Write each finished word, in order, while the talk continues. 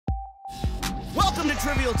Welcome to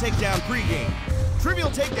Trivial Takedown pregame. Trivial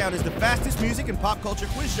Takedown is the fastest music and pop culture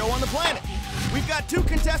quiz show on the planet. We've got 2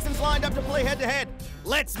 contestants lined up to play head-to-head.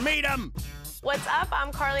 Let's meet them. What's up?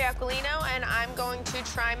 I'm Carly Aquilino, and I'm going to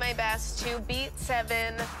try my best to beat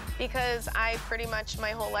Sevyn because I pretty much,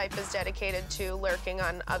 my whole life is dedicated to lurking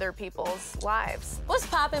on other people's lives. What's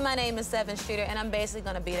poppin'? My name is Sevyn Streeter, and I'm basically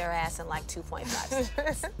gonna beat her ass in like 2.5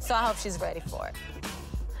 seconds. So I hope she's ready for it.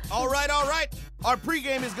 All right, all right. Our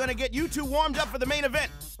pregame is gonna get you 2 warmed up for the main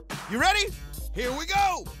event. You ready? Here we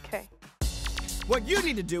go. Okay. What you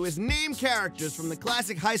need to do is name characters from the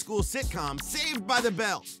classic high school sitcom Saved by the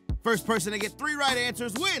Bell. First person to get 3 right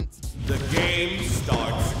answers wins. The game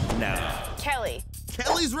starts now. Kelly.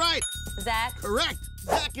 Kelly's right. Zach. Correct.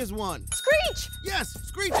 Zach is 1. Screech. Yes,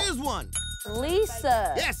 Screech is 1.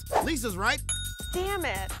 Lisa. Yes, Lisa's right. Damn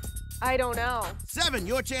it. I don't know. Sevyn,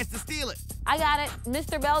 your chance to steal it. I got it.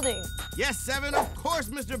 Mr. Belding. Yes, Sevyn, of course,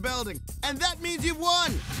 Mr. Belding. And that means you've won.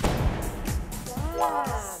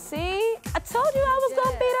 See? I told you I was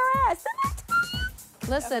gonna beat her ass. Didn't I tell you?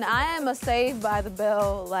 Listen, I am a Saved by the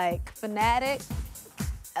Bell, like, fanatic.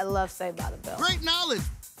 I love Saved by the Bell. Great knowledge,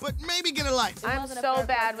 but maybe get a life. I'm so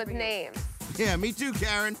bad with names. Yeah, me too,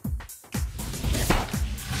 Karen.